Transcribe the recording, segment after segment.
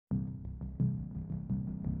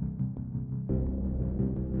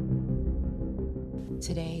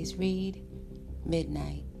Today's read,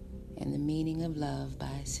 Midnight and the Meaning of Love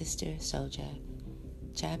by Sister Souljah,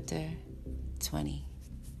 Chapter 20.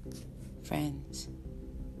 Friends.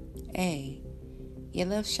 Hey, your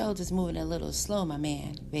left shoulder's moving a little slow, my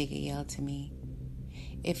man, Vega yelled to me.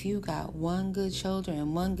 If you got one good shoulder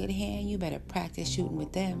and one good hand, you better practice shooting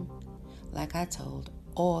with them, like I told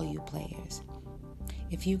all you players.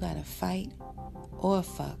 If you gotta fight or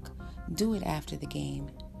fuck, do it after the game,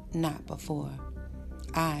 not before.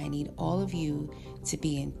 I need all of you to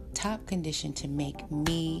be in top condition to make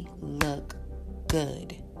me look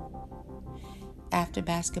good. After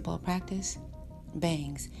basketball practice,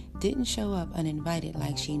 Bangs didn't show up uninvited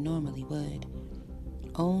like she normally would.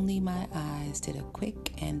 Only my eyes did a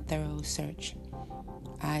quick and thorough search.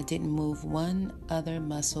 I didn't move one other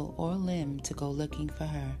muscle or limb to go looking for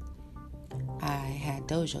her. I had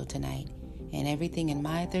dojo tonight, and everything in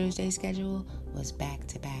my Thursday schedule was back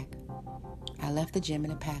to back. I left the gym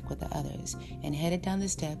in a pack with the others and headed down the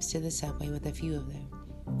steps to the subway with a few of them.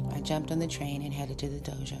 I jumped on the train and headed to the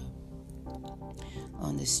dojo.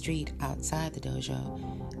 On the street outside the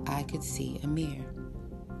dojo, I could see Amir.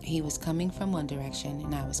 He was coming from one direction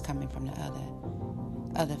and I was coming from the other.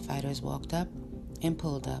 Other fighters walked up and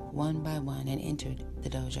pulled up one by one and entered the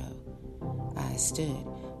dojo. I stood,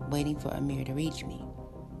 waiting for Amir to reach me.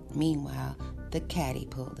 Meanwhile, the caddy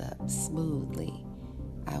pulled up smoothly.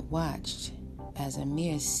 I watched as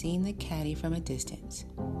Amir seen the caddy from a distance.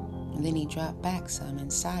 And then he dropped back some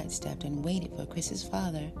and sidestepped and waited for Chris's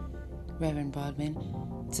father, Reverend Broadman,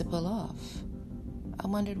 to pull off. I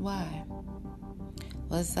wondered why.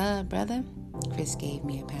 What's up, brother? Chris gave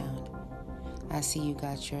me a pound. I see you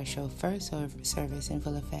got your chauffeur service in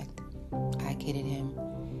full effect. I kidded him.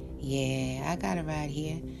 Yeah, I got a ride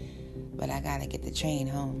here, but I gotta get the train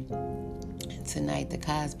home. Tonight the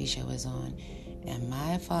Cosby Show is on, and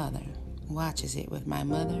my father watches it with my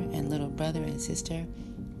mother and little brother and sister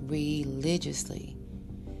religiously.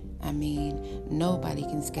 I mean, nobody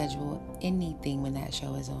can schedule anything when that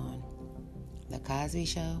show is on. The Cosby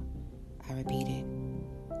Show? I repeated.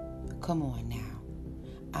 Come on now.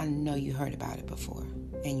 I know you heard about it before,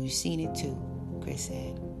 and you seen it too, Chris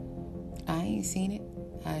said. I ain't seen it,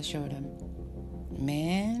 I assured him.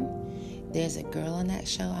 Man, there's a girl on that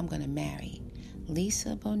show I'm gonna marry.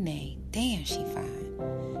 Lisa Bonet. Damn, she fine.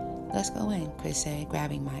 Let's go in, Chris said,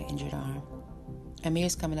 grabbing my injured arm.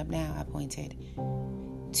 Amir's coming up now, I pointed.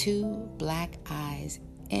 2 black eyes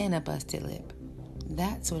and a busted lip.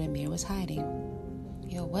 That's what Amir was hiding.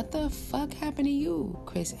 Yo, what the fuck happened to you?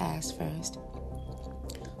 Chris asked first.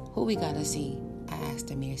 Who we gotta see? I asked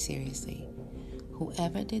Amir seriously.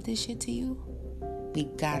 Whoever did this shit to you? We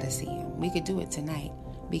gotta see him. We could do it tonight.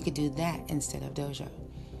 We could do that instead of dojo.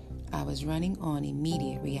 I was running on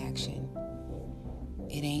immediate reaction.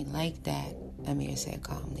 It ain't like that, Amir said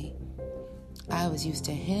calmly. I was used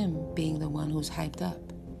to him being the one who's hyped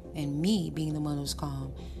up and me being the one who's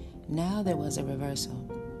calm. Now there was a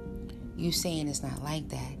reversal. You saying it's not like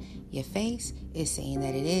that. Your face is saying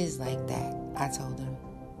that it is like that, I told him.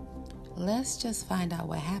 Let's just find out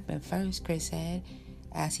what happened first, Chris said,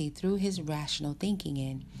 as he threw his rational thinking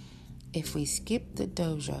in. If we skip the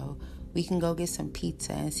dojo, we can go get some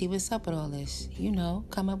pizza and see what's up with all this. You know,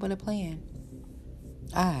 come up with a plan.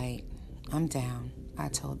 Alright, I'm down, I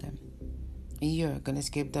told him. You're gonna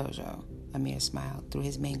skip dojo, Amir smiled through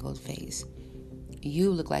his mangled face.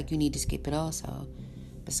 You look like you need to skip it also.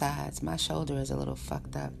 Besides, my shoulder is a little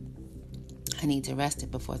fucked up. I need to rest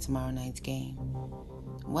it before tomorrow night's game.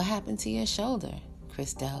 What happened to your shoulder?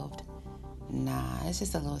 Chris delved. Nah, it's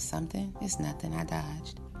just a little something. It's nothing. I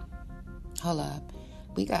dodged. Hold up.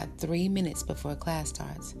 We got 3 minutes before class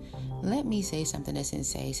starts. Let me say something to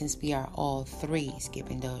Sensei since we are all 3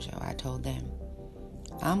 skipping dojo, I told them.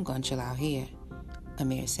 I'm gonna chill out here,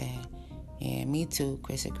 Amir said. Yeah, me too,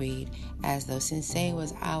 Chris agreed, as though Sensei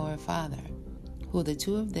was our father, who the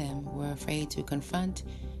 2 of them were afraid to confront,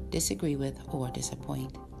 disagree with, or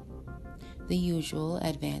disappoint. The usual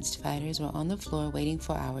advanced fighters were on the floor waiting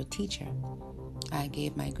for our teacher. I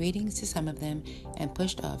gave my greetings to some of them and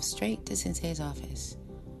pushed off straight to Sensei's office.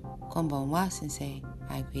 Konbanwa, Sensei,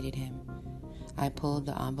 I greeted him. I pulled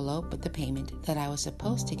the envelope with the payment that I was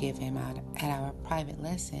supposed to give him out at our private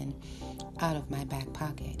lesson out of my back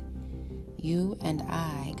pocket. You and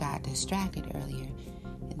I got distracted earlier.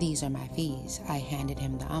 These are my fees. I handed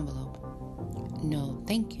him the envelope. No,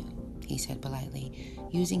 thank you, he said politely,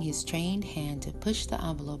 using his trained hand to push the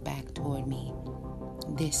envelope back toward me.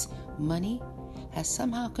 This money has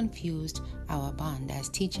somehow confused our bond as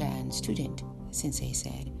teacher and student, Sensei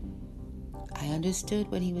said. I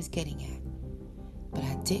understood what he was getting at. but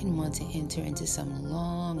I didn't want to enter into some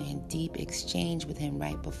long and deep exchange with him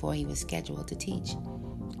right before he was scheduled to teach,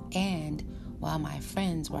 and while my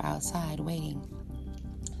friends were outside waiting.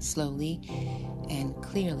 Slowly and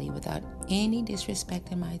clearly, without any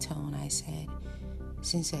disrespect in my tone, I said,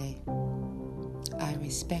 "Sensei, I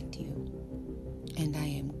respect you, and I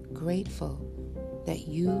am grateful that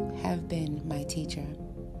you have been my teacher.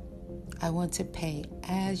 I want to pay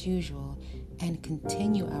as usual and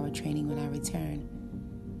continue our training when I return.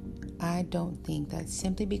 I don't think that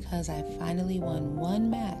simply because I finally won one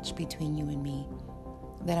match between you and me,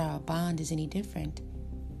 that our bond is any different.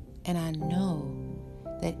 And I know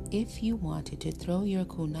that if you wanted to throw your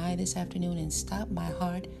kunai this afternoon and stop my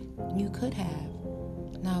heart, you could have.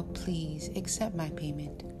 Now please accept my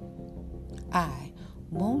payment. I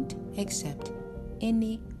won't accept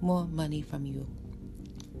any more money from you.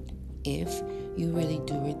 If you really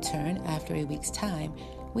do return after a week's time,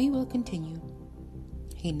 we will continue."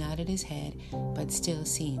 He nodded his head, but still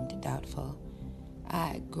seemed doubtful.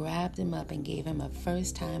 I grabbed him up and gave him a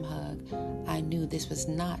first-time hug. I knew this was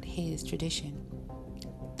not his tradition.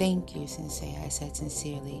 "Thank you, Sensei," I said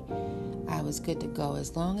sincerely. I was good to go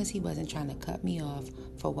as long as he wasn't trying to cut me off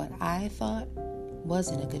for what I thought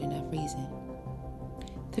wasn't a good enough reason.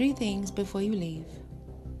 3 things before you leave.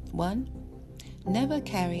 1, never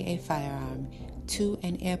carry a firearm to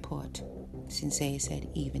an airport, Sensei said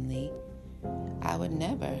evenly. I would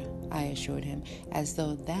never, I assured him, as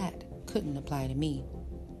though that couldn't apply to me.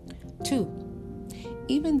 2,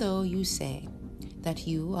 even though you say that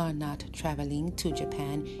you are not traveling to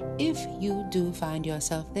Japan, if you do find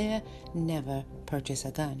yourself there, never purchase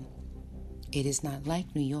a gun. It is not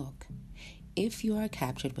like New York. If you are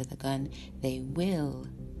captured with a gun, they will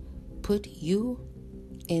put you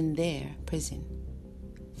in their prison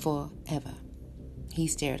forever. He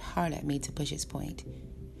stared hard at me to push his point.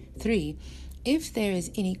 3, if there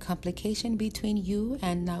is any complication between you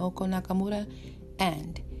and Naoko Nakamura,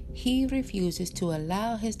 and he refuses to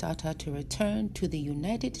allow his daughter to return to the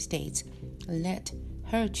United States, let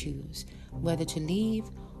her choose whether to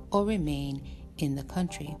leave or remain in the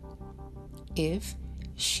country. If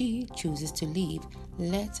she chooses to leave,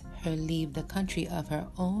 let her leave the country of her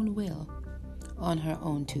own will, on her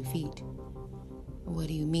own 2 feet. What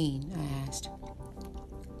do you mean? I asked.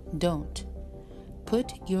 Don't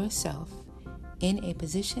put yourself in a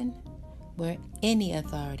position where any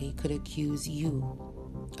authority could accuse you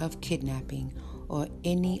of kidnapping or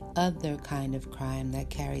any other kind of crime that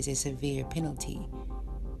carries a severe penalty.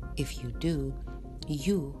 If you do,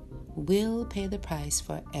 you will pay the price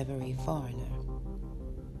for every foreigner.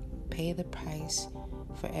 Pay the price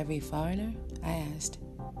for every foreigner? I asked.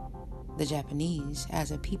 The Japanese,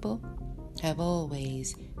 as a people, have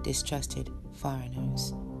always distrusted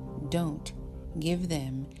foreigners. Don't give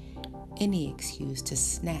them any excuse to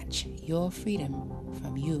snatch your freedom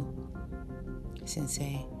from you.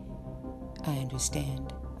 Sensei, I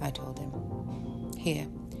understand, I told him. Here,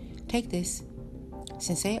 take this.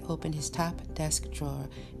 Sensei opened his top desk drawer.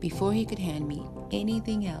 Before he could hand me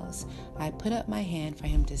anything else, I put up my hand for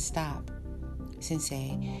him to stop.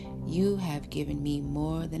 Sensei, you have given me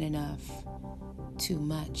more than enough. Too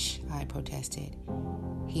much, I protested.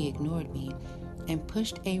 He ignored me and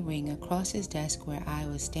pushed a ring across his desk where I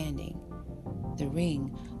was standing. The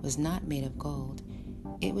ring was not made of gold.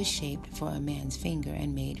 It was shaped for a man's finger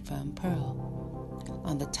and made from pearl.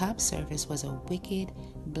 On the top surface was a wicked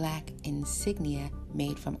black insignia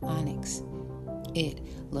made from onyx. It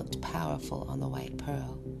looked powerful on the white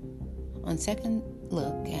pearl. On second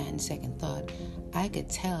look and second thought, I could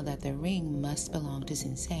tell that the ring must belong to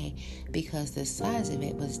Sensei because the size of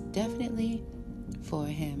it was definitely for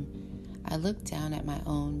him. I looked down at my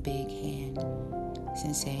own big hand.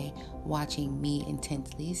 Sensei, watching me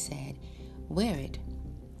intently, said, "Wear it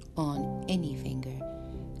on any finger.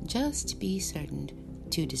 Just be certain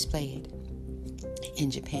to display it.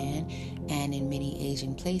 In Japan and in many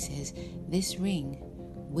Asian places, this ring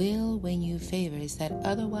will win you favors that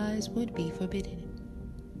otherwise would be forbidden.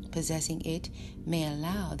 Possessing it may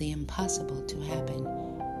allow the impossible to happen.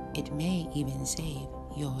 It may even save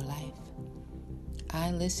your life."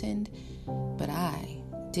 I listened, but I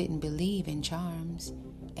didn't believe in charms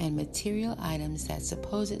and material items that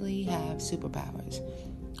supposedly have superpowers,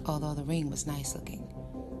 although the ring was nice looking.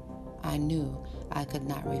 I knew I could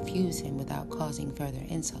not refuse him without causing further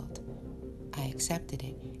insult. I accepted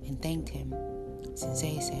it and thanked him.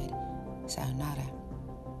 Sensei said, "Sayonara."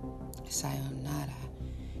 Sayonara.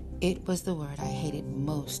 It was the word I hated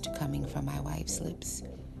most coming from my wife's lips.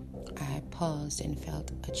 I paused and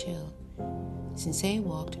felt a chill. Sensei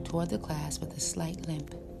walked toward the class with a slight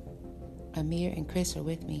limp. Amir and Chris are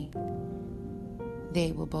with me.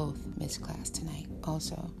 They will both miss class tonight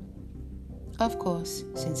also. Of course,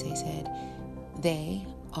 Sensei said, they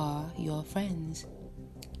are your friends.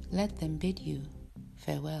 Let them bid you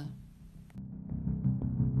farewell.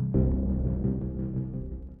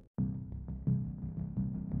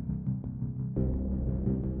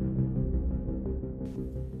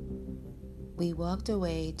 We walked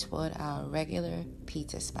away toward our regular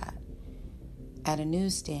pizza spot. At a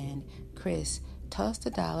newsstand, Chris tossed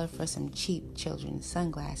 $1 for some cheap children's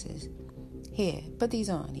sunglasses. Here, put these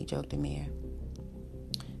on, he joked Amir.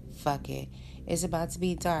 Fuck it. It's about to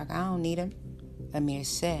be dark. I don't need them, Amir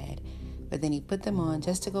said, but then he put them on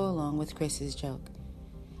just to go along with Chris's joke.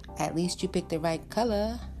 At least you picked the right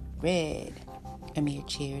color. Red, Amir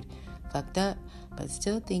cheered, fucked up, but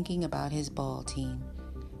still thinking about his ball team.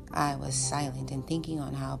 I was silent and thinking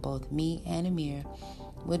on how both me and Amir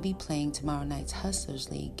would be playing tomorrow night's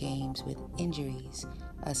Hustlers League games with injuries,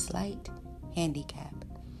 a slight handicap.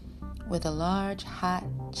 With a large, hot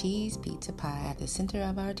cheese pizza pie at the center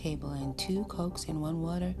of our table and 2 Cokes and 1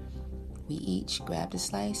 water, we each grabbed a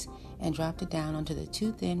slice and dropped it down onto the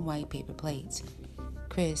 2 thin white paper plates.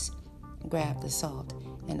 Chris grabbed the salt,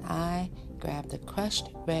 and I grabbed the crushed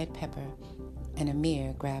red pepper, and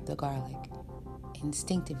Amir grabbed the garlic.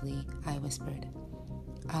 Instinctively, I whispered,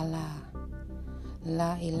 Allah,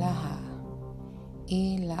 La ilaha,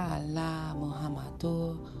 illa Allah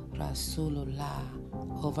Muhammadur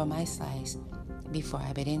Rasulullah over my slice before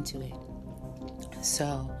I bit into it.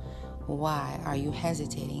 So, why are you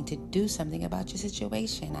hesitating to do something about your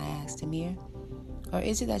situation? I asked Amir. Or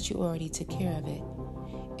is it that you already took care of it?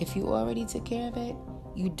 If you already took care of it,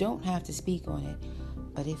 you don't have to speak on it.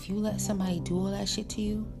 But if you let somebody do all that shit to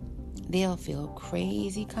you, they'll feel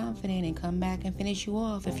crazy confident and come back and finish you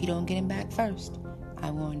off if you don't get him back first,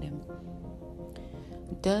 I warned him.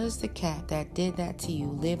 Does the cat that did that to you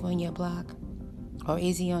live on your block? Or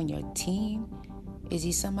is he on your team? Is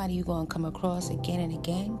he somebody you're going to come across again and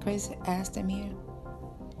again? Chris asked Amir.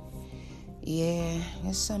 Yeah,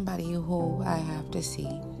 it's somebody who I have to see.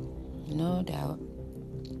 No doubt.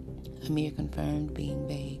 Amir confirmed, being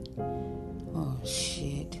vague. Oh,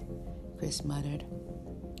 shit, Chris muttered.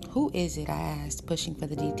 Who is it? I asked, pushing for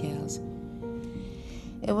the details.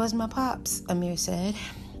 It was my pops, Amir said,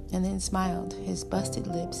 and then smiled, his busted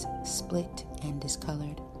lips split and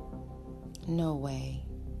discolored. No way.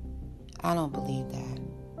 I don't believe that.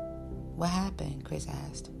 What happened? Chris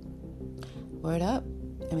asked. Word up,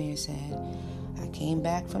 Amir said. I came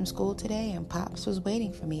back from school today and Pops was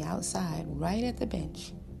waiting for me outside right at the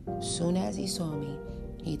bench. Soon as he saw me,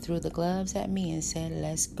 he threw the gloves at me and said,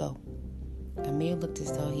 let's go. Amir looked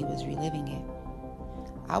as though he was reliving it.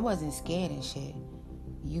 I wasn't scared and shit.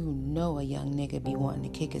 You know a young nigga be wanting to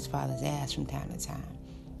kick his father's ass from time to time.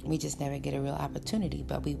 We just never get a real opportunity,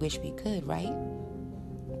 but we wish we could, right?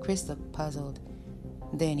 Chris looked puzzled.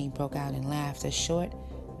 Then he broke out and laughed, a short,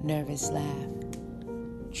 nervous laugh.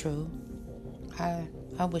 True.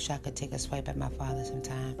 I wish I could take a swipe at my father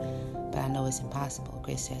sometime, but I know it's impossible,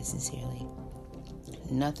 Chris said sincerely.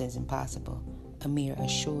 Nothing's impossible, Amir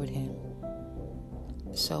assured him.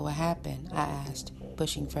 So what happened? I asked,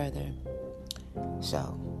 pushing further.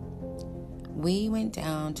 So, we went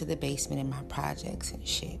down to the basement in my projects and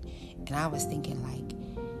shit, and I was thinking like,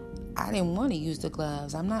 I didn't want to use the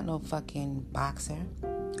gloves. I'm not no fucking boxer.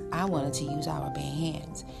 I wanted to use our bare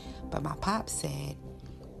hands, but my pop said,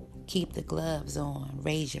 keep the gloves on,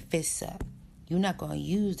 raise your fists up. You're not going to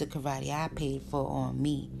use the karate I paid for on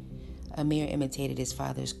me. Amir imitated his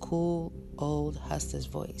father's cool, old hustler's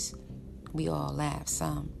voice. We all laughed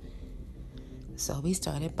some. So we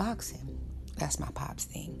started boxing. That's my pop's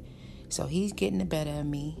thing. So he's getting the better of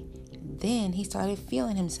me. Then he started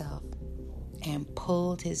feeling himself and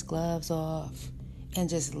pulled his gloves off and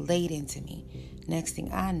just laid into me. Next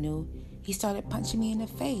thing I knew, he started punching me in the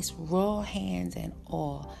face, raw hands and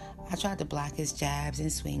all. I tried to block his jabs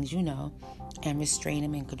and swings, and restrain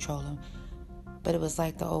him and control him. But it was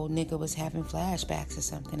like the old nigga was having flashbacks or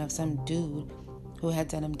something of some dude who had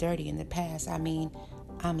done him dirty in the past. I mean,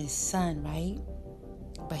 I'm his son, right?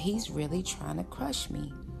 But he's really trying to crush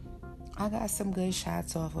me. I got some good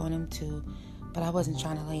shots off on him too, but I wasn't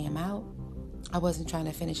trying to lay him out. I wasn't trying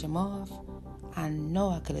to finish him off. I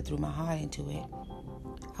know I could have threw my heart into it.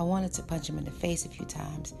 I wanted to punch him in the face a few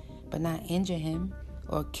times, but not injure him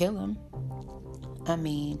or kill him. I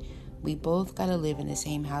mean, we both gotta live in the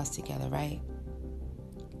same house together, right?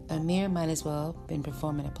 Amir might as well been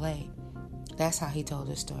performing a play. That's how he told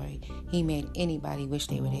the story. He made anybody wish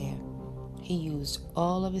they were there. He used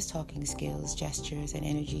all of his talking skills, gestures, and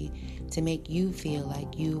energy to make you feel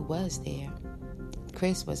like you was there.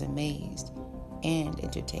 Chris was amazed and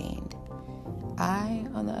entertained. I,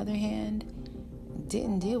 on the other hand,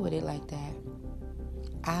 didn't deal with it like that.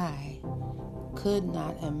 I could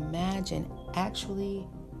not imagine actually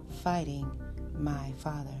fighting my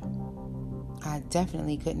father. I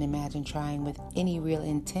definitely couldn't imagine trying with any real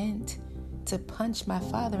intent to punch my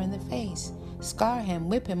father in the face, scar him,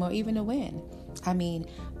 whip him, or even to win. I mean,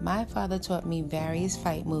 my father taught me various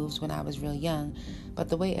fight moves when I was real young, but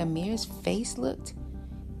the way Amir's face looked,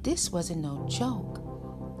 this wasn't no joke.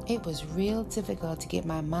 It was real difficult to get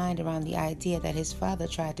my mind around the idea that his father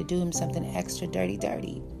tried to do him something extra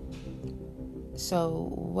dirty.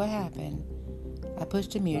 So, what happened? I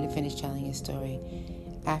pushed Amir to finish telling his story.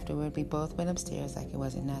 Afterward, we both went upstairs like it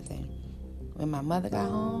wasn't nothing. When my mother got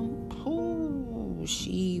home,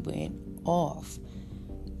 she went off.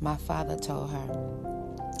 My father told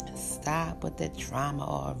her, "Stop with the drama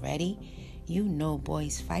already. You know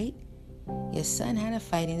boys fight. Your son had a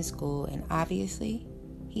fight in school, and obviously,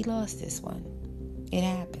 he lost this one. It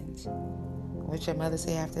happens." "What'd your mother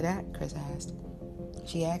say after that?" Chris asked.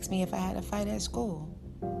 "She asked me if I had a fight at school.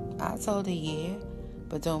 I told her yeah,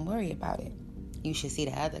 but don't worry about it. You should see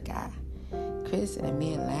the other guy." Chris and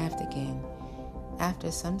Amir laughed again.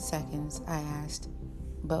 After some seconds, I asked,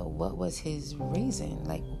 "But what was his reason?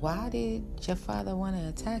 Like, why did your father want to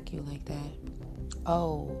attack you like that?"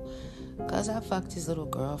 "Oh, 'cause I fucked his little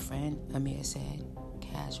girlfriend," Amir said,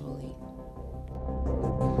 casually.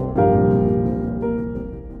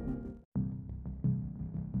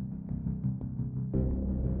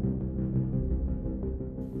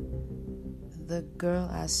 "The girl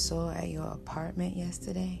I saw at your apartment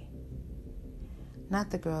yesterday? Not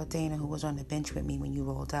the girl, Dana, who was on the bench with me when you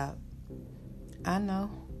rolled up." "I know.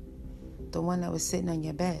 The one that was sitting on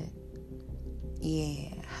your bed."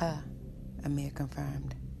 "Yeah, her," Amir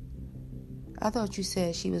confirmed. "I thought you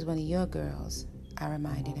said she was one of your girls," I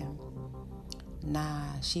reminded him.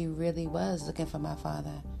 "Nah, she really was looking for my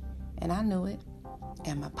father, and I knew it,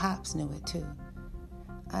 and my pops knew it too.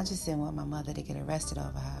 I just didn't want my mother to get arrested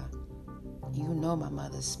over her. You know my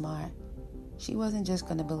mother's smart. She wasn't just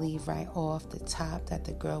going to believe right off the top that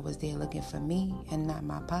the girl was there looking for me and not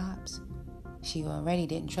my pops. She already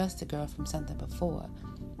didn't trust the girl from something before.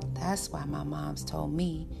 That's why my moms told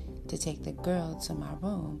me to take the girl to my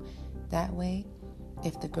room. That way,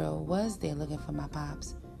 if the girl was there looking for my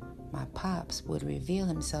pops would reveal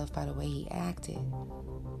himself by the way he acted."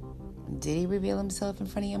 "Did he reveal himself in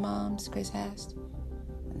front of your moms?" Chris asked.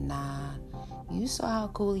 "Nah, you saw how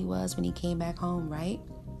cool he was when he came back home, right?"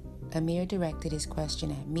 Amir directed his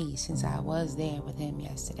question at me since I was there with him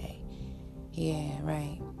yesterday. "Yeah,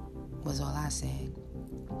 right," was all I said.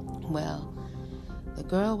 "Well, the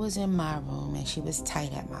girl was in my room and she was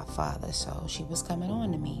tight at my father, so she was coming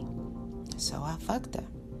on to me. So I fucked her.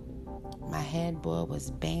 My headboard was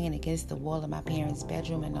banging against the wall of my parents'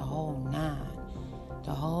 bedroom and the whole nine.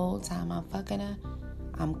 The whole time I'm fucking her,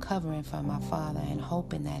 I'm covering for my father and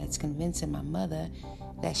hoping that it's convincing my mother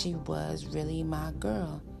that she was really my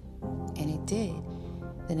girl. And it did.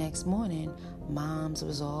 The next morning, Mom's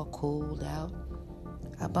was all cooled out.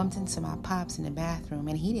 I bumped into my pops in the bathroom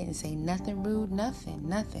and he didn't say nothing rude, nothing.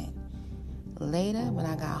 Later, when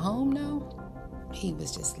I got home though, he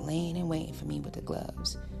was just laying and waiting for me with the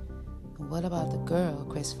gloves." "What about the girl?"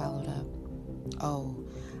 Chris followed up. "Oh,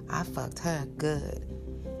 I fucked her good.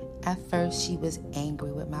 At first, she was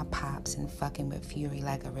angry with my pops and fucking with Fury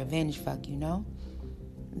like a revenge fuck, you know?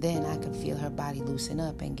 Then I could feel her body loosen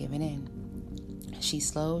up and giving in. She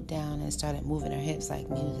slowed down and started moving her hips like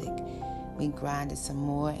music. We grinded some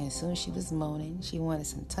more, and as soon as she was moaning, she wanted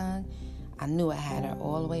some tongue, I knew I had her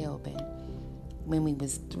all the way open. When we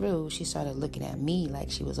was through, she started looking at me like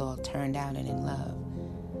she was all turned out and in love.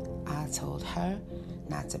 I told her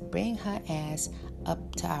not to bring her ass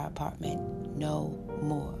up to our apartment no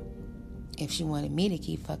more. If she wanted me to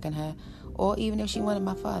keep fucking her, or even if she wanted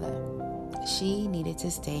my father, she needed to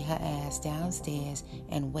stay her ass downstairs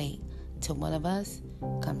and wait till one of us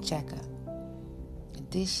come check her."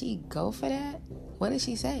 "Did she go for that? What did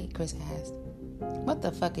she say?" Chris asked. "What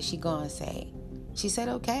the fuck is she gonna say? She said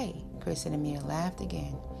okay." Chris and Amir laughed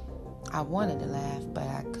again. I wanted to laugh, but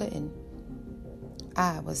I couldn't.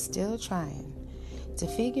 I was still trying to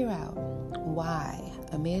figure out why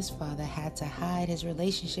Amir's father had to hide his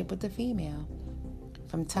relationship with the female.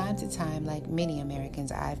 From time to time, like many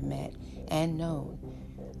Americans I've met and known,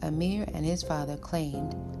 Amir and his father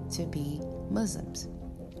claimed to be Muslims,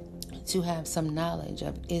 to have some knowledge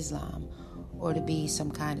of Islam, or to be some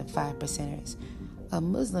kind of 5%ers. A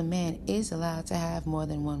Muslim man is allowed to have more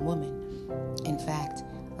than one woman. In fact,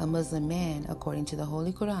 a Muslim man, according to the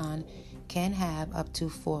Holy Quran, can have up to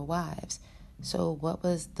 4 wives. So what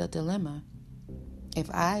was the dilemma? If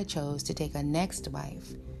I chose to take a next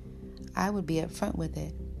wife, I would be upfront with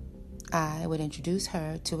it. I would introduce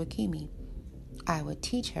her to Akemi. I would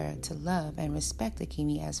teach her to love and respect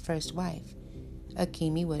Akemi as first wife.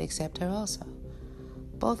 Akemi would accept her also.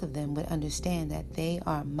 Both of them would understand that they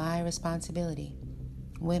are my responsibility.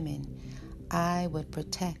 Women, I would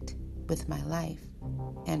protect with my life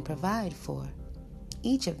and provide for.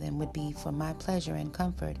 Each of them would be for my pleasure and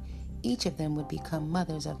comfort. Each of them would become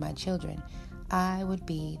mothers of my children. I would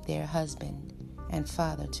be their husband and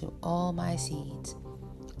father to all my seeds.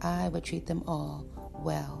 I would treat them all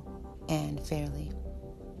well and fairly.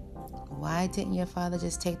 Why didn't your father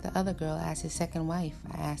just take the other girl as his second wife?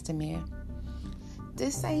 I asked Amir.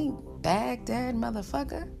 This ain't Baghdad,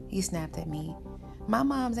 motherfucker, he snapped at me. My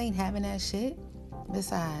moms ain't having that shit.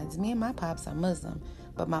 Besides, me and my pops are Muslim,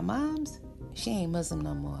 but my mom's, she ain't Muslim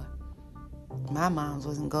no more. My moms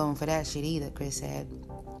wasn't going for that shit either, Chris said.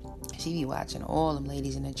 She be watching all them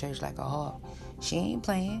ladies in the church like a hawk. She ain't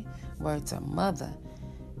playing. Word to mother.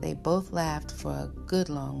 They both laughed for a good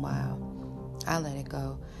long while. I let it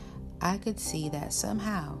go. I could see that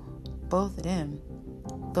somehow both of them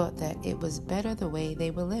thought that it was better the way they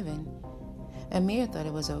were living. Amir thought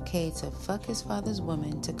it was okay to fuck his father's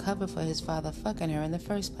woman to cover for his father fucking her in the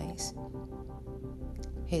first place.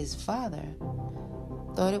 His father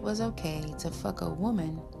thought it was okay to fuck a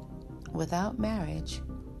woman without marriage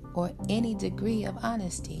or any degree of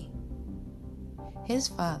honesty. His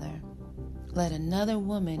father let another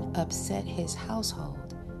woman upset his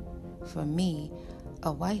household. For me,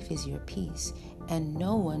 a wife is your peace, and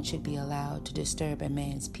no one should be allowed to disturb a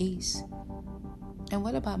man's peace. And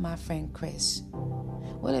what about my friend Chris?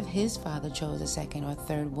 What if his father chose a second or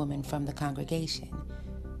third woman from the congregation?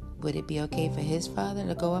 Would it be okay for his father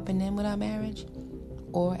to go up and in without marriage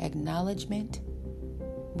or acknowledgement?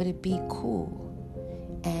 Would it be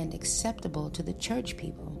cool and acceptable to the church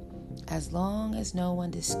people as long as no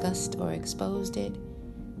one discussed or exposed it?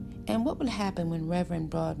 And what would happen when Reverend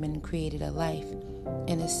Broadman created a life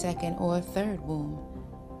in a second or a third womb?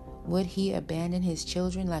 Would he abandon his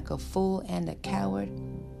children like a fool and a coward?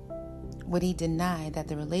 Would he deny that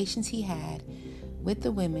the relations he had with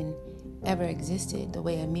the women ever existed the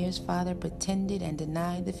way Amir's father pretended and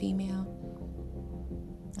denied the female?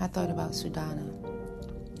 I thought about Sudana,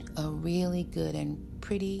 a really good and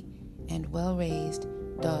pretty and well-raised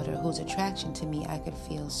daughter whose attraction to me I could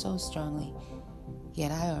feel so strongly.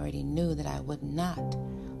 Yet I already knew that I would not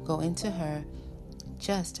go into her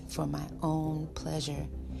just for my own pleasure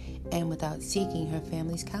and without seeking her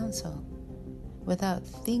family's counsel, without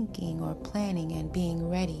thinking or planning and being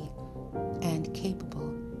ready and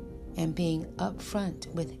capable and being upfront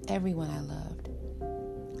with everyone I loved.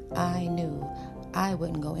 I knew I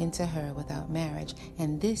wouldn't go into her without marriage,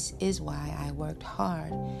 and this is why I worked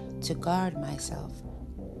hard to guard myself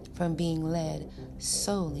from being led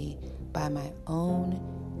solely by my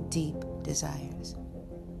own deep desires.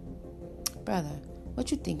 Brother,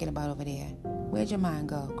 what you thinking about over there? Where'd your mind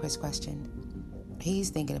go? Chris questioned. He's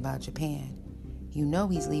thinking about Japan. You know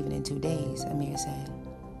he's leaving in 2 days, Amir said.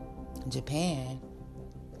 Japan?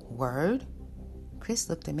 Word? Chris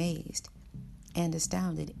looked amazed and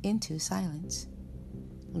astounded into silence.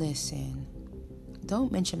 Listen,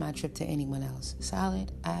 don't mention my trip to anyone else.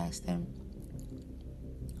 Solid? I asked him.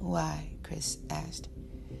 Why? Chris asked.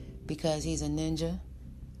 Because he's a ninja?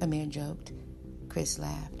 Amir joked. Chris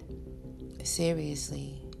laughed.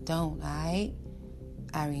 Seriously, don't, alright?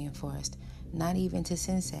 I reinforced. Not even to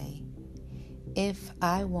Sensei. If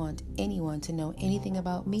I want anyone to know anything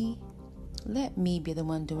about me, let me be the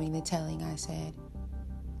one doing the telling, I said.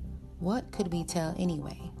 What could we tell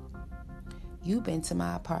anyway? You've been to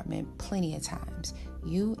my apartment plenty of times.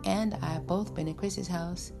 You and I both been to Chris's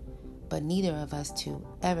house, but neither of us two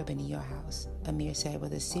ever been to your house, Amir said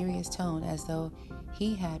with a serious tone as though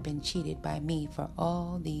he had been cheated by me for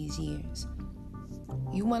all these years.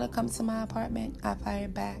 You want to come to my apartment? I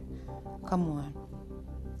fired back. Come on.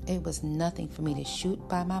 It was nothing for me to shoot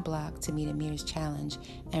by my block to meet Amir's challenge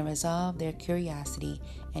and resolve their curiosity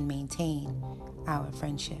and maintain our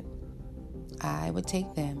friendship. I would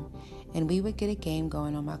take them, and we would get a game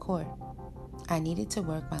going on my court. I needed to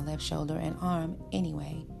work my left shoulder and arm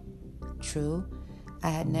anyway. True, I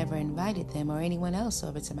had never invited them or anyone else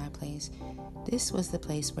over to my place. This was the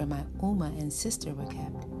place where my Uma and sister were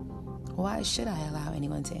kept. Why should I allow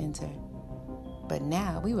anyone to enter? But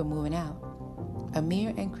now we were moving out.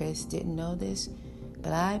 Amir and Chris didn't know this,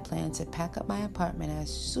 but I planned to pack up my apartment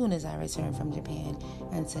as soon as I returned from Japan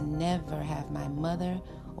and to never have my mother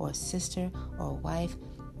or sister or wife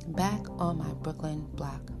back on my Brooklyn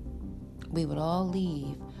block. We would all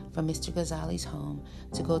leave from Mr. Ghazali's home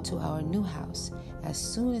to go to our new house as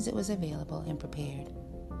soon as it was available and prepared.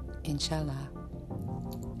 Inshallah.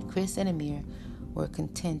 Chris and Amir were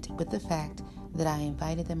content with the fact that I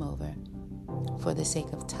invited them over. For the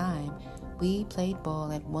sake of time, we played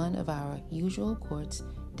ball at one of our usual courts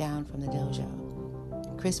down from the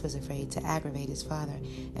dojo. Chris was afraid to aggravate his father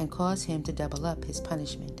and cause him to double up his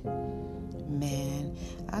punishment. Man,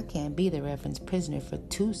 I can't be the Reverend's prisoner for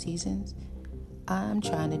 2 seasons. I'm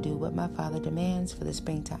trying to do what my father demands for the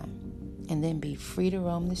springtime, and then be free to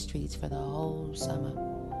roam the streets for the whole summer.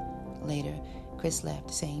 Later, Chris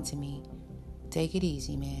left, saying to me, "Take it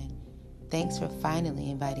easy, man. Thanks for finally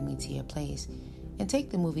inviting me to your place, and take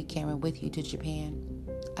the movie camera with you to Japan.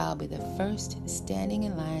 I'll be the first standing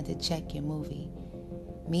in line to check your movie."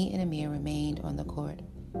 Me and Amir remained on the court.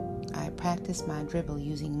 I practiced my dribble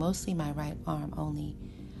using mostly my right arm only.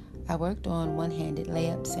 I worked on one-handed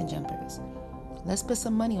layups and jumpers. "Let's put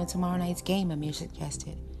some money on tomorrow night's game," Amir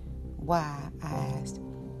suggested. "Why?" I asked.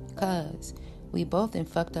 "'Cause we both in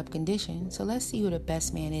fucked up condition, so let's see who the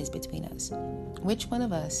best man is between us. Which one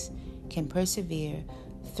of us can persevere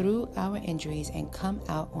through our injuries and come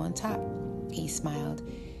out on top?" He smiled.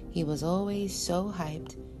 He was always so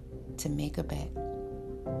hyped to make a bet.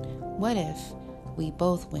 "What if we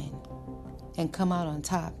both win and come out on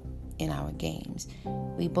top in our games?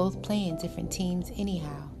 We both play in different teams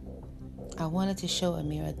anyhow." I wanted to show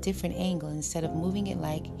Amir a different angle instead of moving it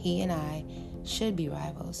like he and I should be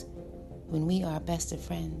rivals when we are best of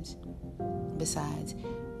friends. Besides,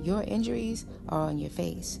 your injuries are on your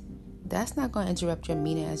face. That's not going to interrupt your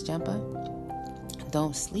mean-ass jumper.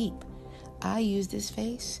 Don't sleep. I use this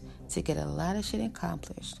face to get a lot of shit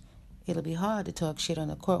accomplished. It'll be hard to talk shit on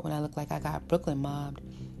the court when I look like I got Brooklyn mobbed.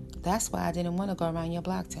 That's why I didn't want to go around your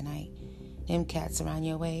block tonight. Them cats around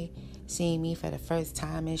your way, seeing me for the first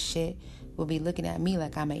time and shit, will be looking at me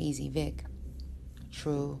like I'm an easy Vic.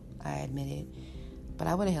 True, I admitted, but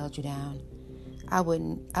I would have held you down. I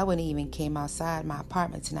wouldn't even came outside my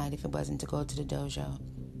apartment tonight if it wasn't to go to the dojo.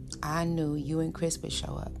 I knew you and Chris would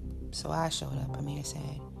show up, so I showed up, Amir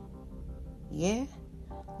said. Yeah?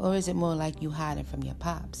 Or is it more like you hiding from your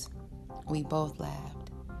pops? We both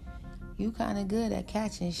laughed. You kind of good at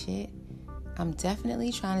catching shit. I'm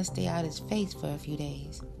definitely trying to stay out his face for a few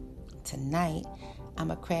days. Tonight,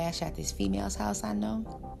 I'ma crash at this female's house I know.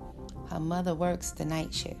 Her mother works the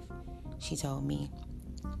night shift. She told me,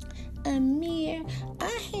 "Amir,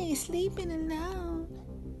 I hate sleeping alone."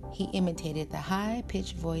 He imitated the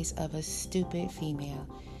high-pitched voice of a stupid female.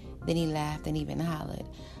 Then he laughed and even hollered.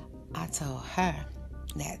 I told her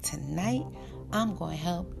that tonight I'm going to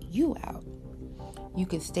help you out. "You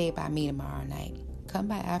could stay by me tomorrow night. Come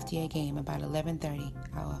by after your game about 11:30,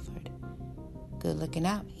 I offered. "Good looking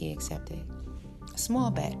out," he accepted.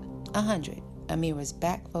 Small bet, 100. Amir was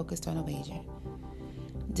back focused on a wager.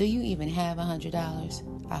 "Do you even have $100?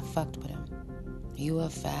 I fucked with him. "You a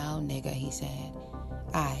foul nigga," he said.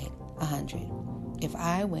 "Aight, 100. If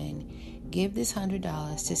I win, give this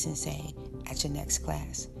 $100 to Sensei at your next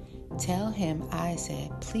class. Tell him I said,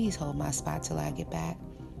 please hold my spot till I get back.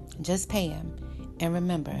 Just pay him. And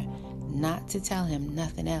remember, not to tell him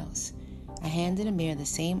nothing else." I handed Amir the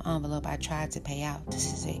same envelope I tried to pay out to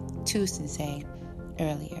Sensei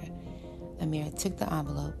earlier. Amir took the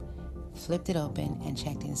envelope, flipped it open, and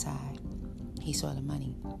checked inside. He saw the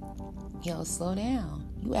money. "Yo, slow down.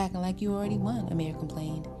 You acting like you already won," Amir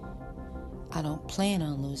complained. "I don't plan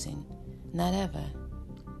on losing. Not ever.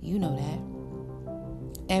 You know that."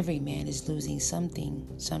 "Every man is losing something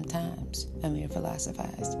sometimes," Amir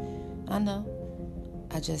philosophized. "I know.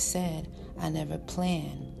 I just said I never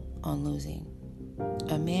plan on losing.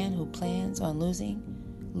 A man who plans on losing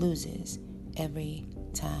loses every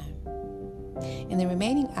time." In the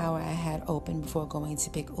remaining hour I had open before going to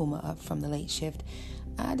pick Uma up from the late shift,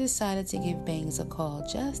 I decided to give Bangs a call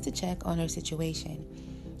just to check on her situation.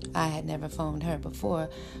 I had never phoned her before,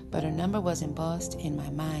 but her number was embossed in my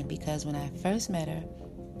mind because when I first met her,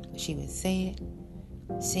 she would say it,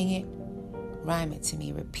 sing it, rhyme it to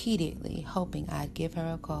me repeatedly, hoping I'd give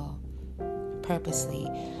her a call. Purposely,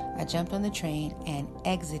 I jumped on the train and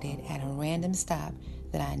exited at a random stop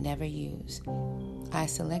that I never use. I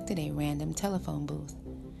selected a random telephone booth.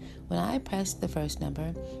 When I pressed the first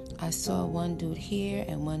number, I saw one dude here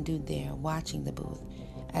and one dude there watching the booth,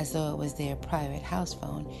 as though it was their private house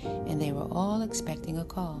phone, and they were all expecting a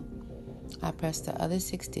call. I pressed the other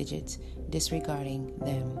 6 digits, disregarding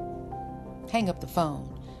them. "Hang up the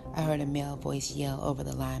phone," I heard a male voice yell over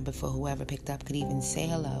the line before whoever picked up could even say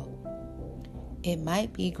hello. "It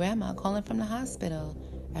might be Grandma calling from the hospital,"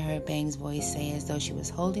 I heard Bang's voice say as though she was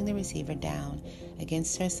holding the receiver down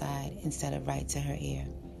against her side instead of right to her ear.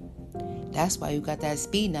 That's why you got that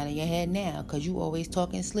speed out of your head now, 'cause you always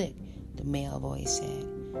talking slick, the male voice said.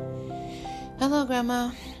 Hello,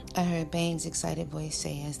 Grandma, I heard Bane's excited voice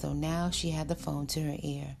say, as though now she had the phone to her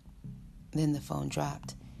ear. Then the phone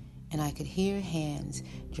dropped, and I could hear hands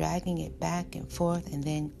dragging it back and forth, and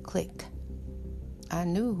then click. I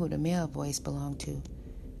knew who the male voice belonged to.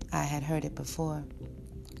 I had heard it before.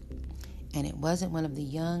 And it wasn't one of the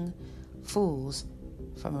young fools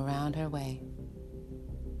from around her way.